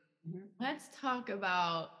 40. Mhm. Let's talk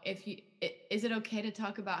about, is it okay to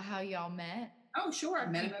talk about how y'all met Oh, sure. I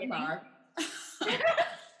at met the him at a beginning?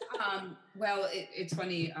 bar. Well, it's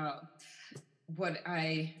funny. What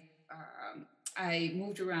I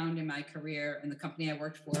moved around in my career, and the company I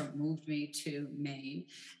worked for moved me to Maine,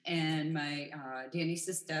 and my Danny's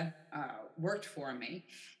sister worked for me,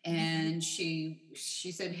 and she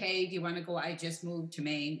said, "Hey, do you want to go?" I just moved to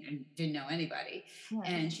Maine and didn't know anybody, Yeah.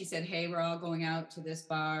 and she said, "Hey, we're all going out to this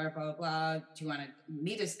bar, blah blah blah. Do you want to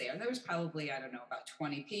meet us there?" And there was probably, I don't know, about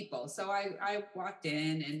 20 people. So I walked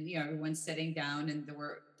in, and everyone's sitting down, and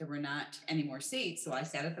there were not any more seats, so I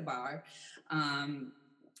sat at the bar. Um,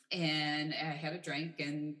 and I had a drink,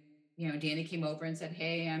 and Danny came over and said,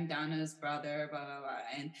 "Hey, I'm Donna's brother, blah blah blah."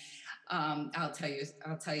 And I'll tell you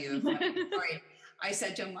a funny story. I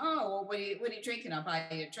said to him, "Oh, well, what are you drinking? I'll buy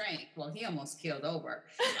you a drink." Well, he almost keeled over.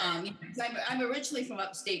 'Cause I'm originally from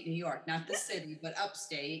upstate New York, not the city, but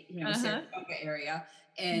upstate, Uh-huh. Saratoga area,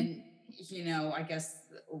 and I guess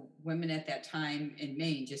women at that time in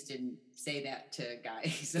Maine just didn't say that to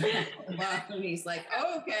guys. Well, and he's like,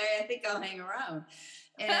 "Oh, okay, I think I'll hang around."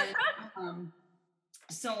 And um,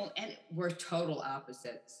 and we're total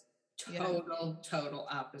opposites, Yeah. total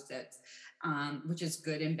opposites, which is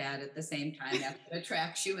good and bad at the same time. That's what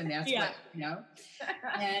attracts you, and that's Yeah. what.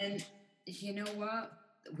 And you know what?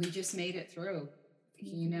 We just made it through.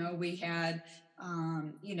 We had,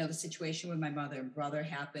 the situation with my mother and brother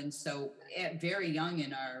happened so very young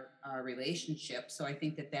in our relationship. So I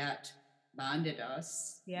think that bonded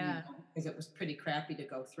us, Yeah. because it was pretty crappy to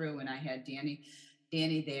go through. And I had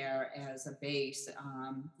Danny there as a base.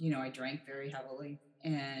 I drank very heavily.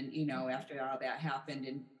 And, after all that happened,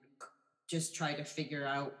 and just try to figure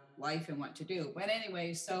out life and what to do. But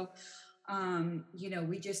anyway, so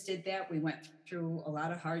we just did that. We went through a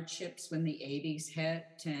lot of hardships when the 80s hit,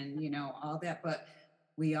 and all that, but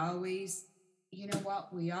we always,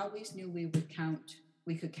 we always knew we could count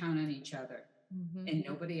on each other Mhm. and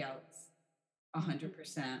nobody else.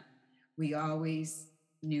 100%. We always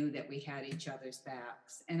knew that we had each other's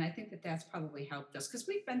backs, and I think that's probably helped us, because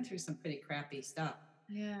we've been through some pretty crappy stuff.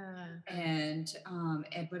 Yeah.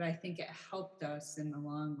 But I think it helped us in the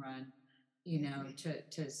long run,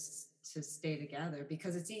 to stay together,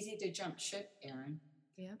 because it's easy to jump ship, Aaron.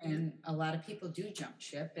 Yeah. And a lot of people do jump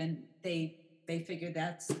ship, and they figure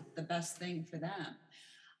that's the best thing for them.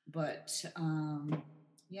 But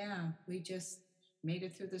yeah, we just made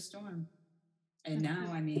it through the storm. And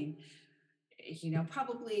now, I mean,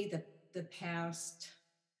 probably the past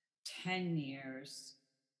 10 years,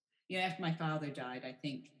 after my father died, I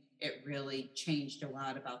think it really changed a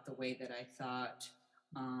lot about the way that I thought.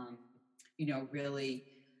 Um, really,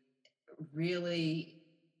 really,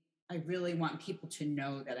 I really want people to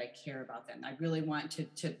know that I care about them. I really want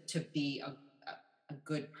to be a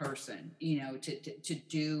good person, to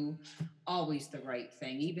do always the right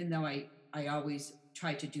thing, even though I always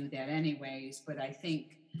try to do that anyways. But I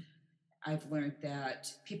think I've learned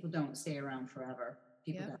that people don't stay around forever.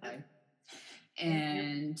 People Yep. die. Yep.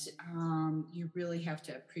 And you really have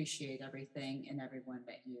to appreciate everything and everyone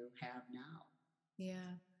that you have now.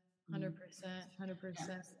 Yeah. 100%.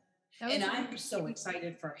 100%. And I'm so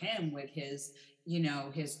excited for him with his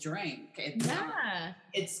drink. Yeah.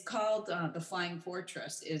 It's called the Flying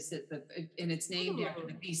Fortress. And it's named after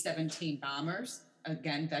the B-17 bombers.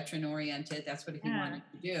 Again, veteran oriented. That's what he wanted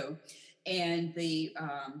to do. And the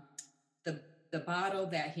bottle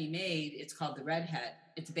that he made, it's called the Redhead.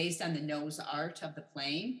 It's based on the nose art of the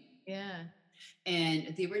plane. Yeah.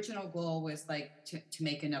 And the original goal was like to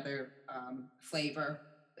make another flavor,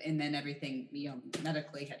 and then everything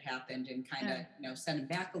medically had happened and kind of set him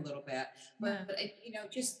back a little bit. But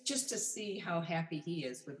just to see how happy he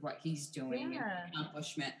is with what he's doing and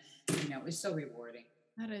accomplishment, is so rewarding.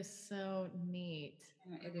 That is so neat.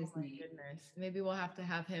 It is neat. Goodness. Maybe we'll have to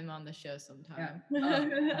have him on the show sometime. Yeah.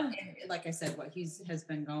 And like I said, what has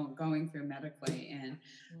been going through medically, and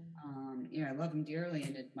I love him dearly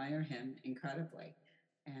and admire him incredibly.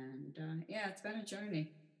 And it's been a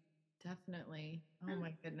journey. Definitely. Oh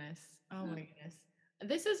my goodness. Oh my goodness.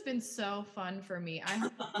 This has been so fun for me. I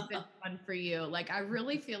hope it's been fun for you. Like, I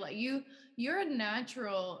really feel like you're a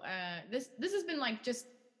natural. This has been like just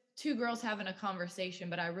two girls having a conversation,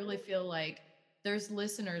 but I really feel like there's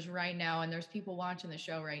listeners right now and there's people watching the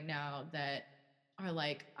show right now that are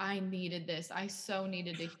like, I needed this. I so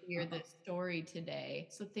needed to hear this story today.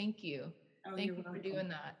 So thank you. Oh, Thank you're you for welcome. doing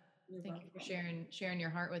that. You're Thank you for welcome. sharing your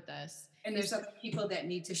heart with us. And there's other people that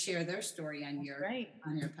need to share their story on your right.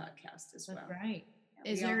 Podcast as well. That's right.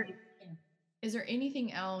 Yeah, Is there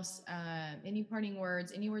anything else, any parting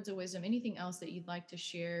words, any words of wisdom, anything else that you'd like to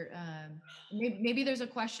share? Maybe there's a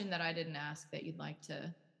question that I didn't ask that you'd like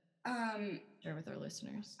to share with our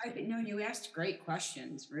listeners. I think, no, you asked great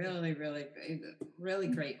questions, really, really, really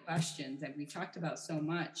great questions. And we talked about so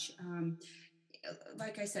much.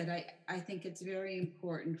 Like I said, I think it's very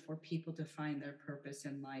important for people to find their purpose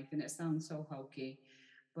in life. And it sounds so hokey,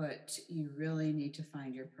 but you really need to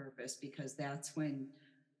find your purpose, because that's when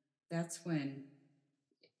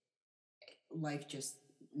life just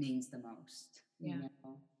means the most. Yeah. You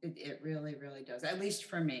know, it really, really does. At least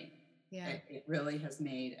for me. Yeah. It really has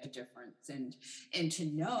made a difference. And to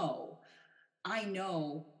know, I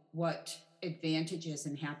know what advantages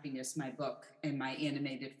and happiness my book and my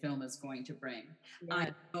animated film is going to bring. Yeah.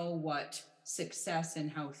 I know what success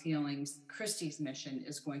and how feelings Christy's mission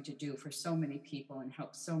is going to do for so many people and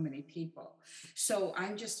help so many people. So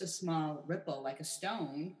I'm just a small ripple, like a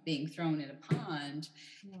stone being thrown in a pond,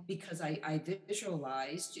 because I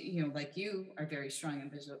visualized, like you are very strong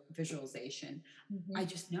in visualization. Mm-hmm. I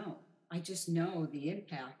just know the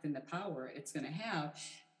impact and the power it's going to have.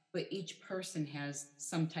 But each person has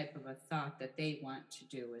some type of a thought that they want to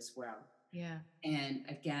do as well. Yeah. And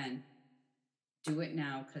again, do it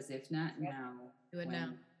now, because if not now, do it now.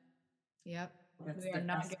 Yep. That's we are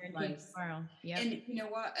not guaranteed tomorrow. Yep. And you know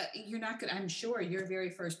what? You're not going to, I'm sure your very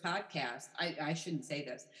first podcast, I shouldn't say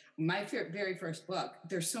this, my very first book,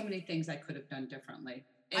 there's so many things I could have done differently.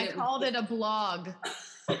 And I called it a blog.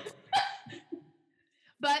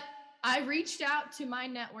 But I reached out to my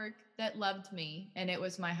network that loved me, and it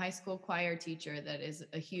was my high school choir teacher that is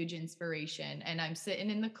a huge inspiration. And I'm sitting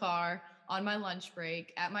in the car on my lunch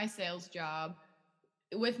break at my sales job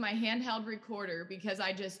with my handheld recorder, because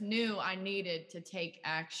I just knew I needed to take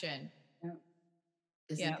action.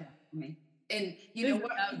 Isn't that funny? And you know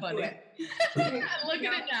what? Look at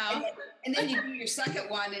it now. And then you do your second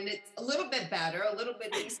one, and it's a little bit better, a little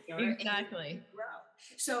bit easier. Exactly.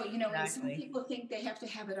 So, some people think they have to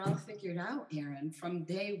have it all figured out, Erin, from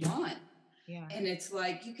day one. Yeah. And it's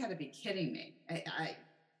like, you got to be kidding me. I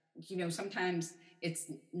sometimes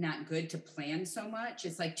it's not good to plan so much.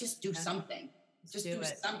 It's like, just do something. Just do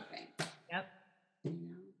something. Yep.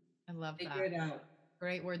 I love that. Figure it out.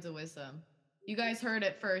 Great words of wisdom. You guys heard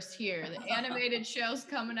it first here. The animated show's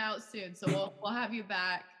coming out soon, so we'll have you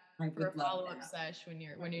back for a follow-up sesh when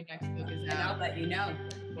your next book is out. And I'll let you know.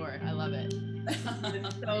 Sure, I love it. It's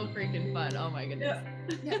so freaking fun. Oh my goodness.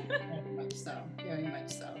 Yeah. Very much so. Very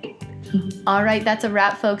much so. All right, that's a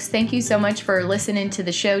wrap, folks. Thank you so much for listening to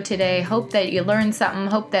the show today. Hope that you learned something.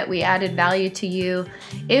 Hope that we added value to you.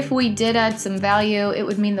 If we did add some value, it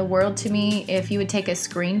would mean the world to me if you would take a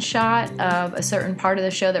screenshot of a certain part of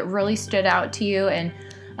the show that really stood out to you, and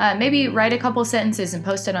maybe write a couple sentences and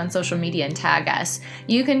post it on social media and tag us.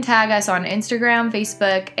 You can tag us on Instagram,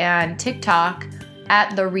 Facebook, and TikTok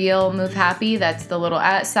at The Real Move Happy. That's the little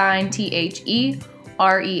 @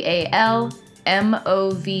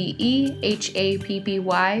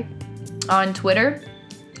 TheRealMoveHappy on Twitter.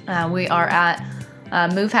 We are at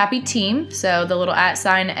Move Happy Team, so the little @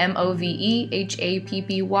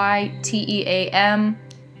 MoveHappyTeam.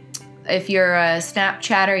 If you're a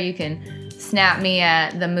Snapchatter, you can snap me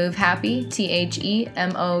at the Move Happy,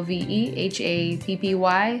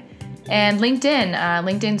 TheMoveHappy. And LinkedIn.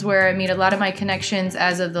 LinkedIn's where I meet a lot of my connections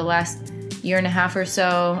as of the last year and a half or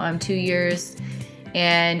so, 2 years.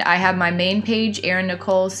 And I have my main page, Erin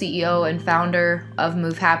Nicole, CEO and founder of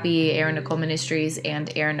Move Happy, Erin Nicole Ministries,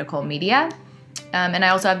 and Erin Nicole Media. And I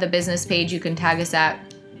also have the business page. You can tag us at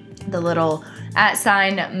the little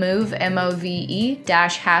 @Move,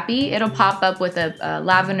 MOVE-happy. It'll pop up with a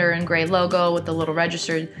lavender and gray logo with the little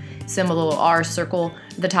registered symbol, little R circle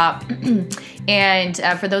at the top. And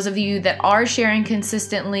for those of you that are sharing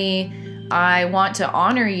consistently, I want to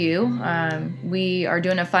honor you. We are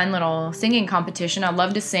doing a fun little singing competition. I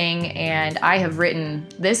love to sing, and I have written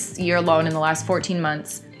this year alone in the last 14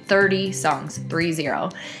 months 30 songs,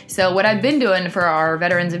 30. So what I've been doing for our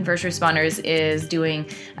veterans and first responders is doing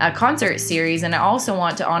a concert series, and I also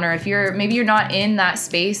want to honor, if you're not in that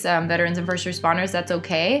space, veterans and first responders, that's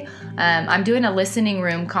okay. I'm doing a listening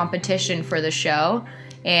room competition for the show,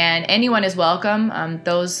 and anyone is welcome.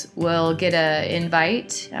 Those will get an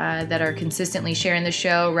invite that are consistently sharing the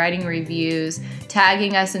show, writing reviews,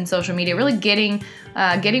 tagging us in social media, really getting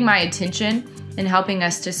my attention. and helping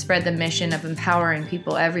us to spread the mission of empowering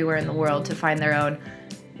people everywhere in the world to find their own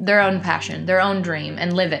passion, their own dream,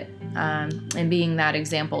 and live it, and being that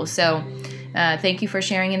example. So thank you for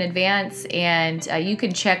sharing in advance, and you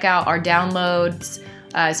can check out our downloads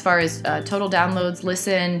as far as total downloads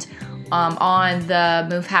listened on the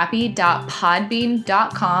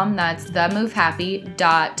movehappy.podbean.com. That's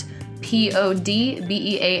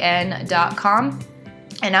themovehappy.podbean.com.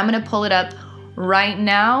 And I'm going to pull it up right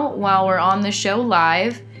now while we're on the show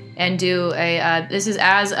live and do this is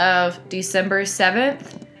as of December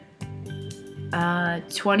 7th,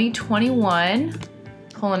 2021.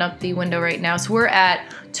 Pulling up the window right now. So we're at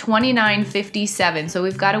 2957. So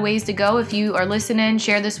we've got a ways to go. If you are listening,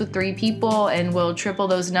 share this with 3 people and we'll triple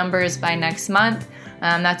those numbers by next month.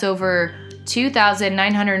 That's over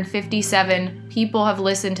 2,957 people have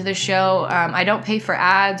listened to the show. I don't pay for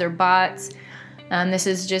ads or bots. This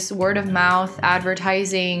is just word of mouth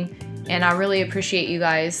advertising, and I really appreciate you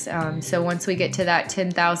guys. So once we get to that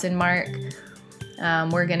 10,000 mark,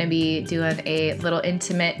 we're going to be doing a little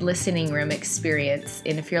intimate listening room experience.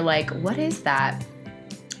 And if you're like, what is that?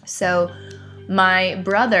 So my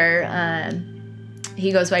brother,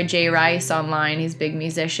 he goes by Jay Rice online. He's a big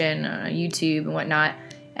musician on YouTube and whatnot.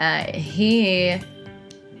 I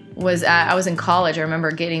was in college. I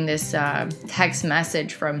remember getting this text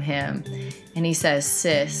message from him. And he says,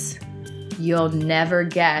 "Sis, you'll never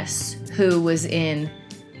guess who was in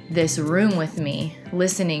this room with me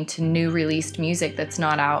listening to new released music that's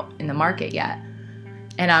not out in the market yet."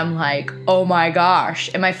 And I'm like, oh my gosh.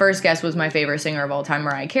 And my first guess was my favorite singer of all time,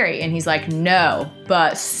 Mariah Carey. And he's like, no,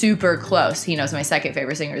 but super close. He knows my second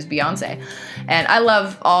favorite singer is Beyonce. And I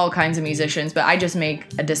love all kinds of musicians, but I just make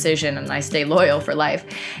a decision and I stay loyal for life.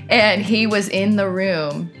 And he was in the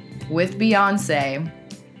room with Beyonce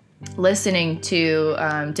listening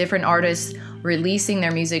to different artists releasing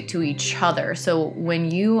their music to each other. So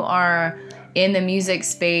when you are in the music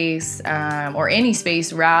space, or any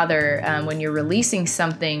space rather, when you're releasing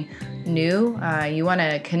something new, you want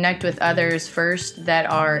to connect with others first that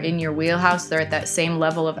are in your wheelhouse. They're at that same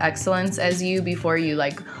level of excellence as you before you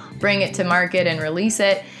bring it to market and release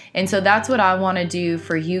it. And so that's what I want to do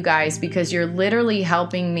for you guys, because you're literally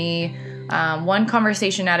helping me one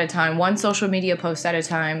conversation at a time, one social media post at a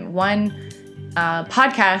time, one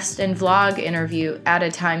podcast and vlog interview at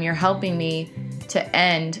a time. You're helping me to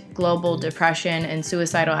end global depression and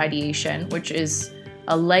suicidal ideation, which is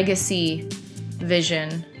a legacy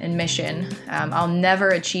vision and mission. I'll never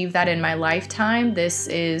achieve that in my lifetime. This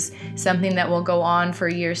is something that will go on for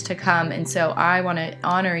years to come. And so I want to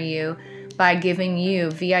honor you by giving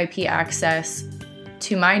you VIP access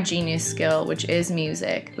to my genius skill, which is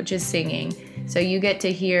music, which is singing. So you get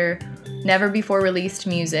to hear never before released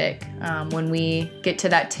music. When we get to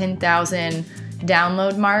that 10,000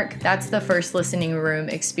 download mark, that's the first listening room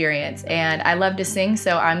experience. And I love to sing,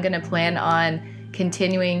 so I'm going to plan on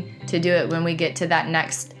continuing to do it when we get to that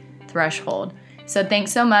next threshold. So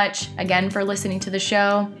thanks so much again for listening to the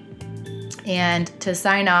show. And to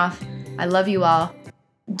sign off, I love you all.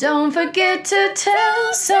 Don't forget to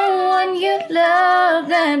tell someone you love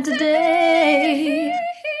them today.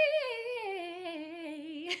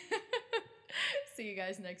 See you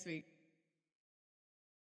guys next week.